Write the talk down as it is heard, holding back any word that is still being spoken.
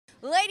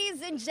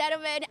Ladies and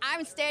gentlemen,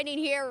 I'm standing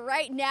here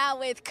right now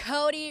with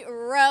Cody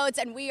Rhodes,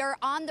 and we are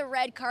on the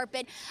red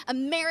carpet,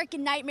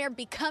 American Nightmare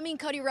Becoming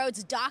Cody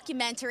Rhodes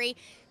documentary.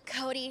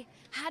 Cody,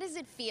 how does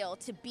it feel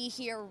to be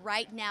here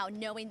right now,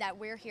 knowing that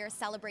we're here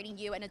celebrating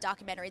you in a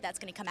documentary that's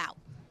going to come out?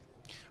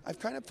 I've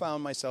kind of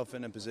found myself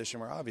in a position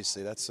where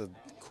obviously that's the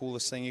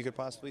coolest thing you could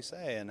possibly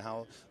say, and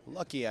how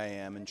lucky I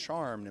am and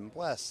charmed and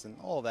blessed, and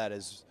all that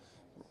is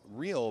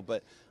real.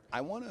 But I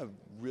want to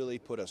really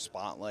put a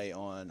spotlight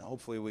on,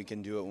 hopefully we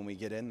can do it when we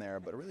get in there,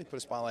 but really put a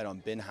spotlight on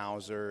Ben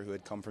Hauser, who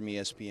had come from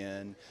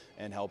ESPN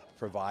and helped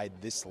provide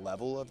this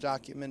level of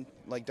documentary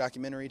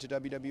to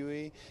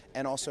WWE,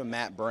 and also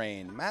Matt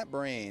Brain. Matt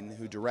Brain,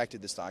 who directed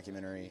this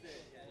documentary,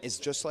 is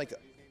just like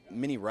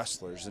many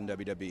wrestlers in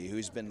WWE,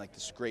 who's been like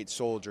this great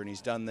soldier, and he's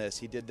done this,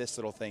 he did this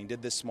little thing,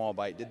 did this small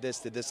bite, did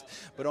this,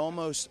 but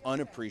almost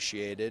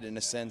unappreciated in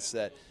a sense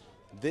that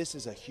this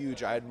is a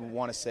huge, I'd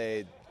want to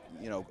say,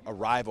 a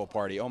rival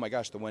party. Oh my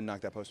gosh, the wind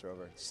knocked that poster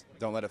over.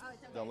 Don't let it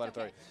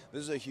throw you.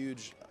 This is a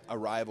huge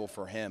arrival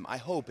for him. I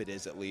hope it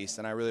is, at least,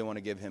 and I really want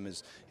to give him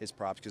his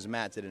props, because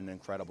Matt did an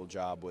incredible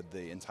job with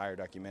the entire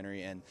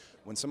documentary. And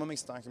when someone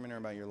makes a documentary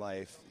about your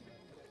life,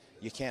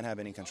 you can't have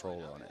any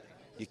control on it.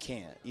 You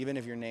can't. Even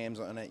if your name's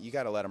on it, you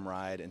got to let them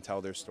ride and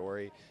tell their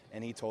story.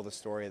 And he told a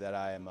story that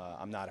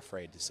I'm not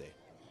afraid to see.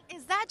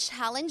 Is that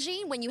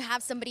challenging when you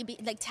have somebody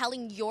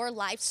telling your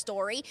life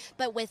story,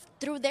 but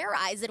through their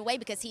eyes in a way,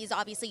 because he's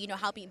obviously,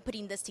 helping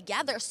putting this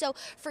together. So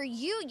for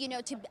you,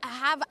 to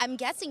have, I'm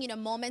guessing,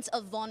 moments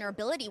of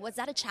vulnerability, was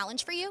that a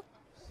challenge for you?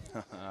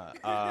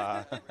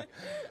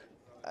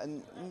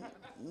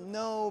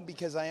 No,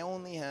 because I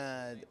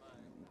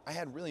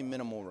had really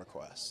minimal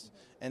requests.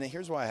 And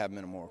here's why I have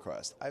minimal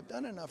requests. I've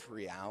done enough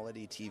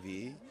reality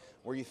TV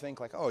where you think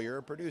like, oh, you're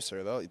a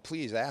producer,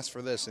 please ask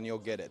for this and you'll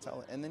get it.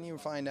 And then you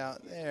find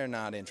out they're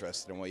not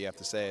interested in what you have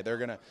to say. They're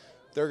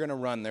gonna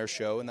run their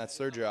show, and that's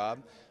their job.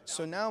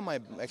 So now my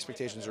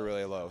expectations are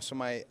really low. So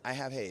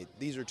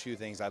these are two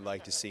things I'd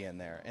like to see in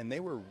there, and they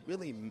were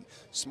really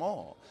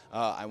small.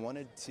 I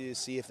wanted to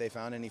see if they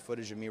found any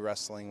footage of me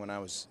wrestling when I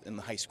was in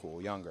the high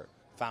school, younger.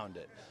 Found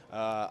it,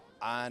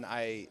 and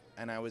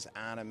I was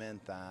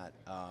adamant that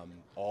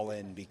All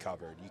In be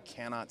covered. You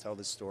cannot tell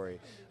this story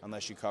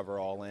unless you cover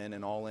All In,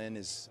 and All In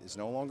is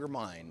no longer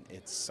mine;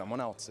 it's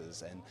someone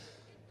else's, and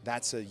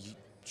that's a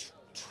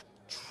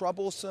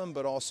troublesome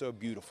but also a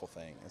beautiful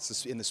thing.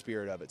 It's in the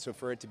spirit of it. So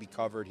for it to be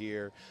covered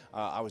here,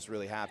 I was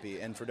really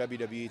happy, and for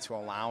WWE to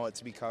allow it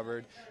to be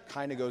covered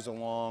kind of goes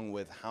along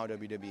with how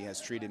WWE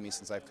has treated me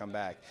since I've come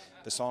back.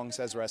 The song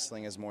says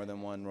wrestling is more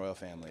than one royal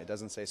family. It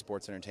doesn't say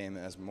sports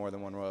entertainment as more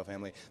than one royal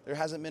family. There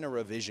hasn't been a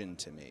revision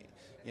to me.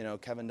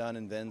 Kevin Dunn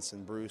and Vince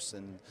and Bruce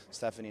and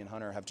Stephanie and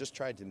Hunter have just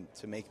tried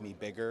to make me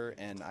bigger,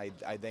 and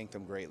I thank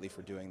them greatly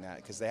for doing that,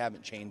 because they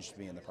haven't changed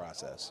me in the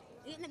process.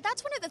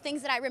 That's one of the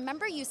things that I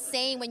remember you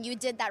saying when you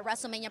did that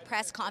WrestleMania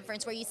press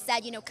conference, where you said,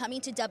 coming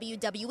to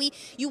WWE,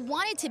 you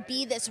wanted to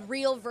be this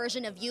real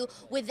version of you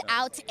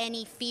without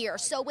any fear.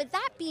 So with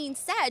that being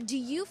said, do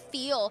you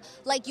feel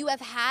like you have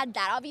had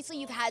that? Obviously,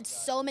 you've had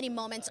so many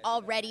moments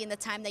already in the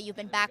time that you've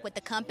been back with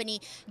the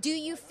company. Do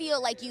you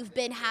feel like you've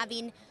been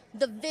having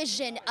the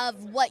vision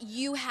of what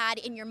you had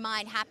in your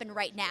mind happen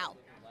right now?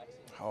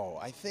 Oh,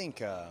 I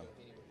think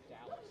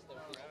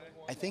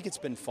it's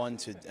been fun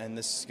to, and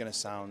this is going to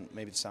sound,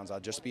 maybe it sounds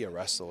odd, just be a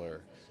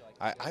wrestler.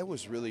 I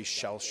was really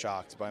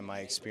shell-shocked by my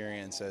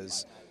experience,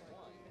 as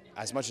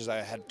much as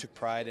I took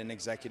pride in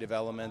executive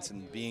elements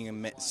and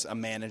being a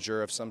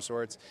manager of some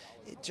sorts.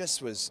 It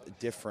just was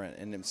different,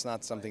 and it's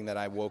not something that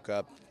I woke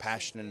up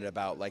passionate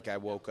about like I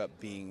woke up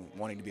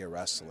wanting to be a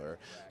wrestler.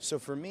 So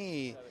for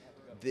me,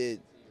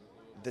 the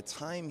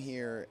time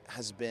here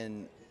has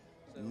been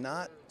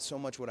not so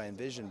much what I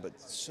envisioned, but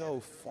so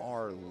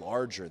far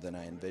larger than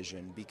I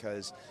envisioned,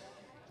 because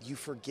you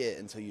forget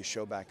until you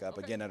show back up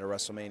again at a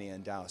WrestleMania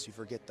in Dallas. You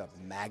forget the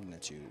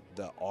magnitude,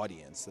 the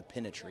audience, the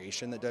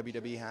penetration that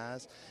WWE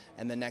has,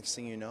 and the next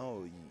thing you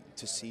know,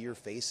 to see your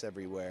face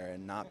everywhere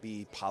and not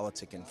be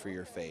politicking for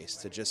your face,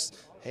 to just,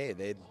 hey,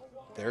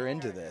 they're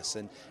into this,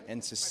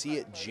 and to see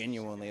it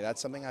genuinely.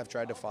 That's something I've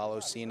tried to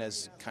follow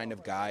Cena's kind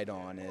of guide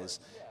on,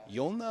 is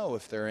you'll know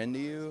if they're into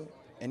you,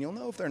 and you'll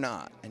know if they're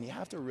not. And you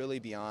have to really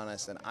be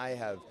honest. And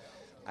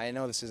I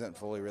know this isn't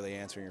fully really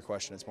answering your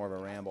question, it's more of a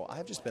ramble.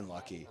 I've just been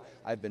lucky.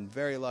 I've been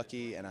very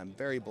lucky, and I'm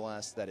very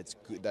blessed that it's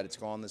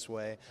gone this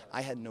way. I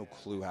had no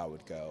clue how it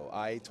would go.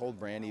 I told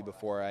Brandy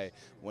before I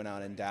went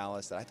out in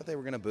Dallas that I thought they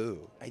were going to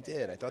boo. I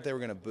did. I thought they were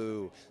going to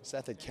boo.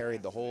 Seth had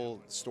carried the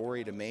whole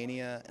story to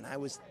Mania, and I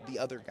was the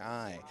other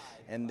guy.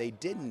 And they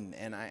didn't.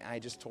 And I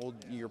just told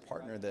your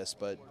partner this,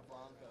 but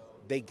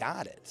they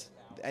got it.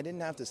 I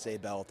didn't have to say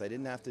belt. I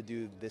didn't have to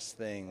do this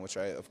thing, which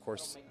I, of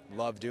course,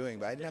 love doing,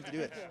 but I didn't have to do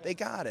it. They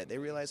got it. They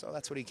realized, oh,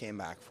 that's what he came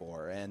back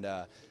for. And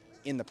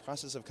in the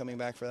process of coming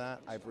back for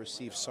that, I've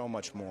received so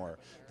much more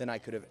than I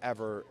could have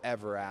ever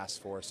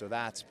asked for. So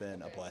that's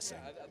been a blessing.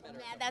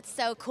 Man, that's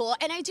so cool.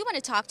 And I do want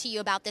to talk to you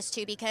about this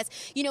too, because,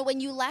 you know, when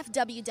you left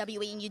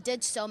WWE and you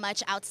did so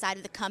much outside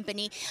of the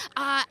company,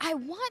 I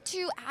want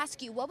to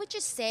ask you, what would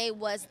you say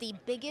was the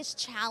biggest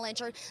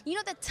challenge or, you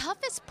know, the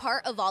toughest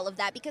part of all of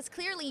that? Because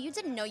clearly you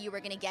didn't know you were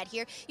going to get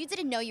here. You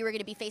didn't know you were going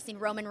to be facing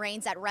Roman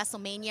Reigns at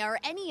WrestleMania or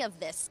any of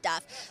this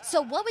stuff.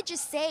 So what would you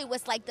say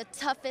was like the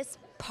toughest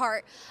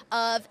part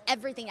of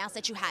everything else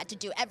that you had to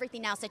do,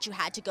 everything else that you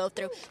had to go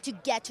through to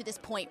get to this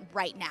point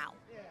right now?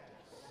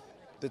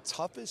 The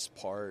toughest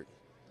part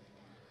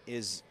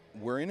is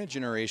we're in a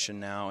generation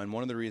now, and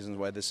one of the reasons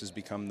why this has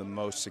become the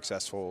most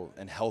successful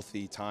and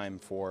healthy time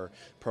for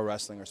pro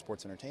wrestling or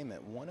sports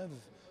entertainment, one of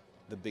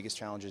the biggest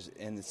challenges,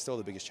 and it's still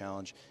the biggest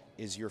challenge,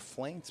 is you're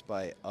flanked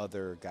by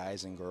other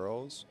guys and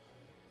girls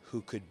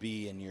who could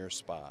be in your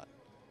spot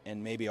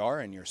and maybe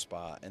are in your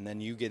spot, and then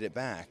you get it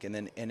back,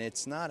 and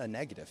it's not a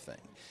negative thing.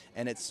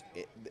 And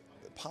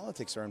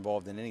politics are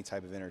involved in any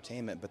type of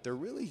entertainment, but they're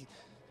really,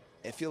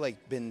 I feel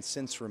like, been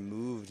since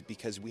removed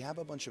because we have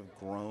a bunch of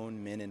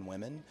grown men and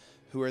women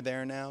who are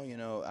there now. You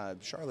know,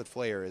 Charlotte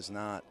Flair is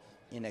not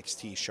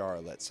NXT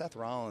Charlotte. Seth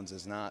Rollins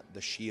is not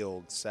the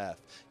Shield Seth.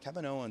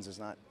 Kevin Owens is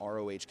not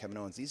ROH Kevin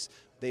Owens.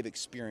 They've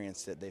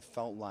experienced it. They've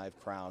felt live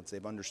crowds.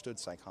 They've understood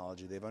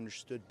psychology. They've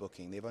understood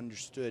booking. They've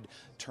understood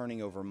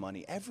turning over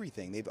money.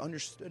 Everything. They've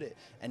understood it.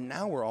 And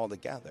now we're all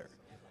together.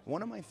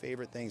 One of my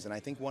favorite things, and I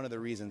think one of the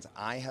reasons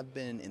I have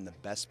been in the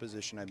best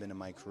position I've been in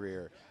my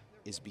career,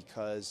 is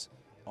because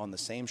on the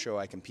same show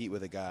I compete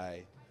with a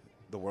guy,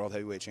 the World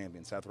Heavyweight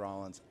Champion, Seth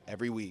Rollins,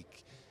 every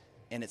week.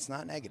 And it's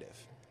not negative.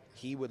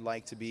 He would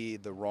like to be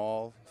the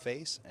Raw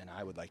face, and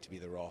I would like to be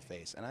the Raw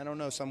face. And I don't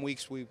know, some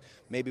weeks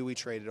maybe we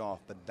trade it off,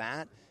 but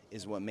that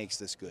is what makes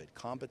this good.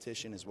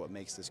 Competition is what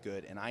makes this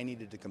good, and I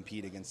needed to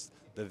compete against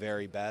the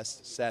very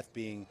best. Seth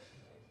being,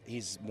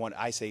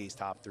 I say he's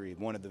top three,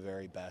 one of the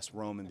very best.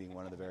 Roman being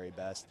one of the very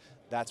best.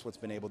 That's what's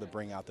been able to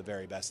bring out the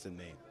very best in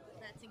me.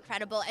 That's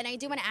incredible. And I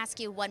do want to ask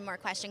you one more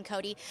question,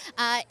 Cody.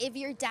 If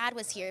your dad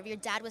was here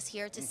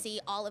to see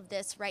all of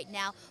this right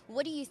now,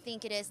 what do you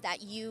think it is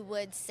that you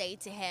would say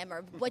to him,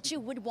 or what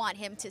you would want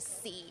him to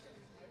see?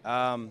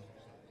 I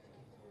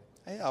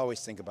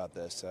always think about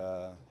this.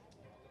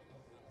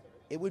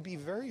 It would be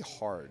very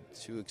hard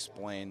to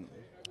explain,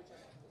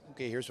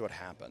 okay, here's what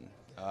happened,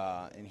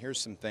 and here's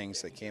some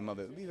things that came of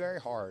it. It would be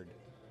very hard.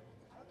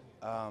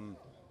 I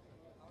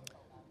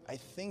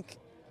think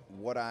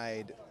what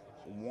I'd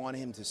want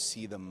him to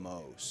see the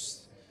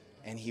most,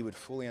 and he would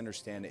fully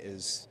understand,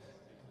 is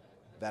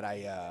that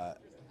I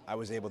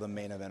was able to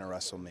main event a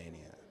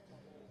WrestleMania.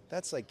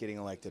 That's like getting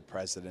elected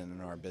president in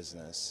our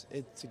business.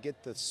 To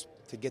get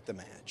the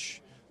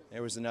match.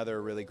 There was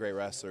another really great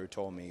wrestler who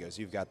told me, he goes,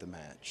 "You've got the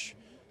match."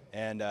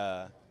 And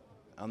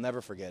I'll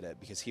never forget it,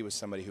 because he was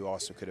somebody who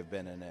also could have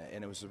been in it,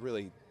 and it was a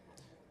really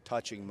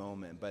touching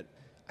moment. But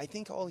I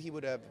think all he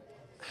would have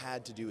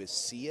had to do is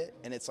see it,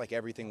 and it's like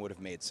everything would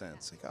have made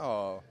sense. Like,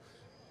 oh,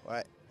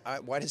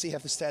 why does he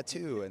have this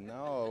tattoo? And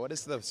oh, what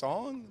is the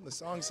song? The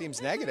song seems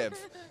negative.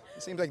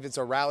 It seems like it's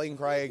a rallying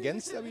cry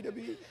against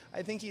WWE.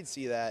 I think he'd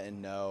see that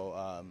and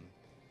know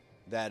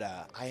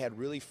that I had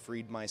really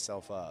freed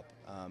myself up.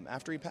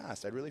 After he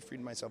passed, I'd really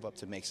freed myself up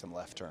to make some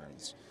left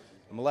turns.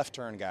 I'm a left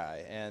turn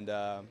guy, and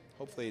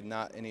hopefully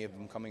not any of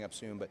them coming up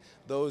soon, but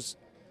those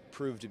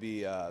proved to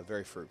be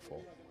very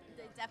fruitful.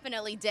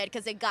 Definitely did,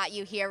 because it got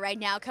you here right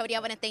now. Cody, I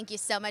want to thank you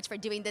so much for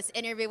doing this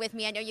interview with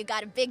me. I know you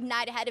got a big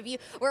night ahead of you.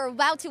 We're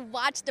about to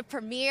watch the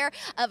premiere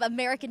of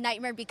American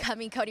Nightmare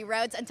Becoming Cody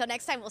Rhodes. Until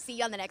next time, we'll see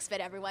you on the next vid,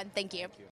 everyone. Thank you.